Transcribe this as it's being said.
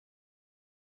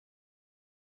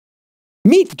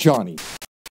Meet Johnny.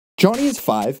 Johnny is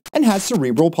 5 and has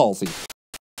cerebral palsy.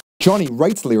 Johnny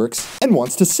writes lyrics and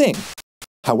wants to sing.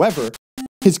 However,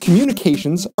 his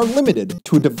communications are limited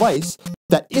to a device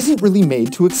that isn't really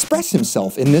made to express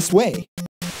himself in this way.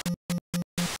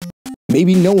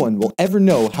 Maybe no one will ever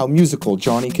know how musical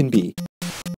Johnny can be.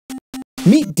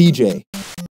 Meet DJ.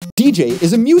 DJ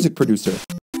is a music producer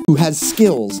who has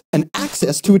skills and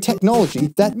access to a technology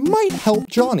that might help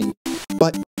Johnny,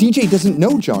 but DJ doesn't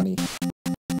know Johnny.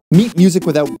 Meet Music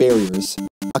Without Barriers,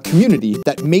 a community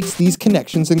that makes these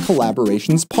connections and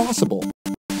collaborations possible,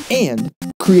 and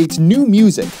creates new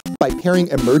music by pairing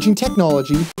emerging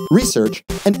technology, research,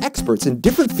 and experts in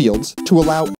different fields to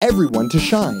allow everyone to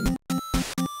shine.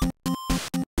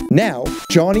 Now,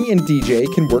 Johnny and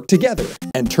DJ can work together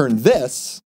and turn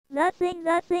this nothing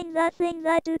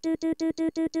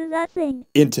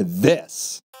into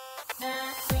this.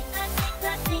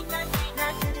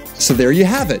 So there you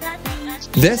have it.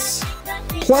 This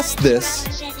plus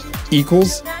this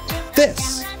equals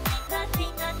this.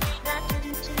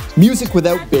 Music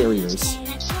Without Barriers.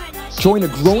 Join a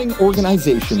growing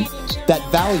organization that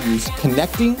values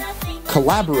connecting,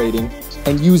 collaborating,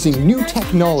 and using new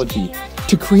technology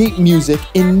to create music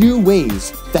in new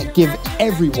ways that give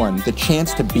everyone the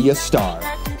chance to be a star.